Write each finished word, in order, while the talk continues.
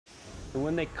And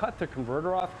when they cut the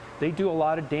converter off, they do a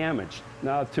lot of damage.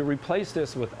 Now, to replace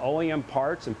this with OEM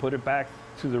parts and put it back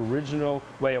to the original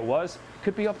way it was,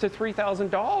 could be up to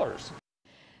 $3,000.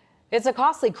 It's a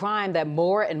costly crime that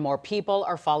more and more people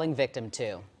are falling victim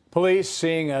to. Police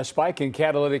seeing a spike in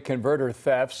catalytic converter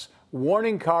thefts,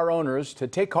 warning car owners to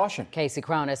take caution. Casey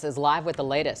Cronus is live with the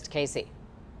latest. Casey.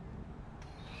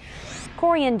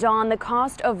 Corey and Dawn, the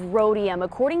cost of rhodium,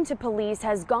 according to police,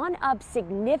 has gone up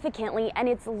significantly, and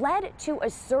it's led to a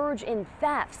surge in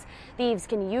thefts. Thieves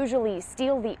can usually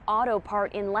steal the auto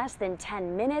part in less than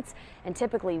 10 minutes and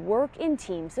typically work in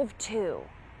teams of 2.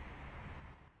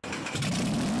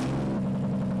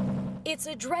 It's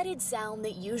a dreaded sound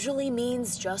that usually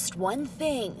means just one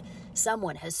thing.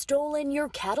 Someone has stolen your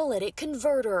catalytic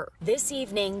converter. This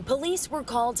evening, police were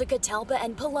called to Catalpa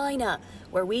and Paulina,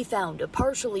 where we found a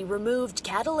partially removed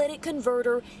catalytic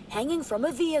converter hanging from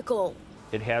a vehicle.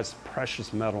 It has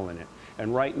precious metal in it,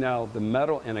 and right now the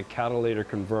metal in a catalytic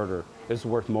converter is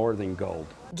worth more than gold.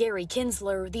 Gary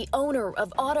Kinsler, the owner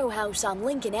of Auto House on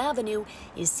Lincoln Avenue,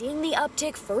 is seeing the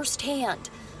uptick firsthand.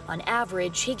 On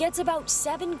average, he gets about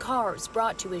 7 cars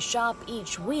brought to his shop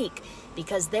each week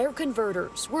because their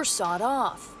converters were sawed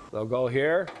off. They'll go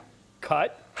here,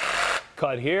 cut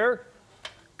here,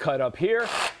 cut up here.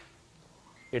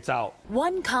 It's out.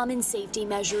 One common safety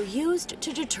measure used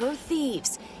to deter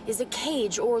thieves is a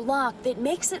cage or lock that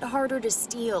makes it harder to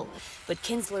steal. But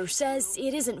Kinsler says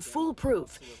it isn't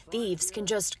foolproof. Thieves can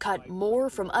just cut more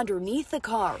from underneath the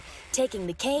car, taking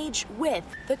the cage with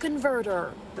the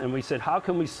converter. And we said, how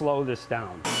can we slow this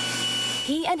down?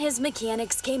 He and his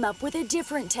mechanics came up with a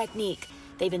different technique.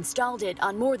 They've installed it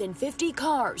on more than 50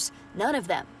 cars. None of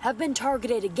them have been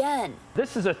targeted again.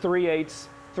 This is a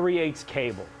 3/8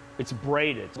 cable. It's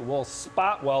braided. We'll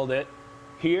spot weld it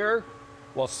here.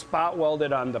 We'll spot weld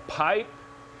it on the pipe.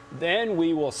 Then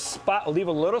we will leave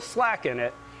a little slack in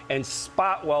it and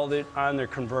spot weld it on the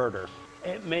converter.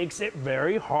 It makes it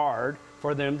very hard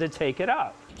for them to take it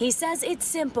out. He says it's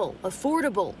simple,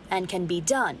 affordable, and can be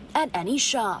done at any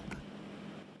shop.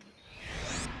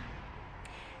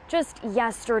 Just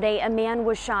yesterday, a man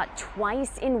was shot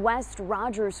twice in West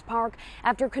Rogers Park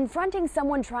after confronting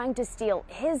someone trying to steal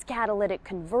his catalytic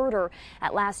converter.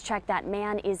 At last check, that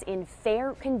man is in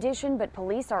fair condition, but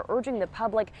police are urging the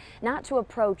public not to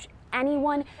approach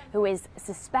anyone who is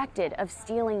suspected of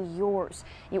stealing yours.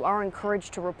 You are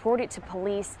encouraged to report it to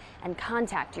police and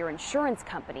contact your insurance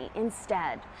company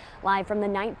instead. Live from the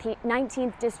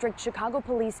 19th District Chicago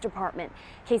Police Department,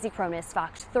 Casey Cronus,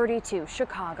 Fox 32,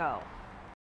 Chicago.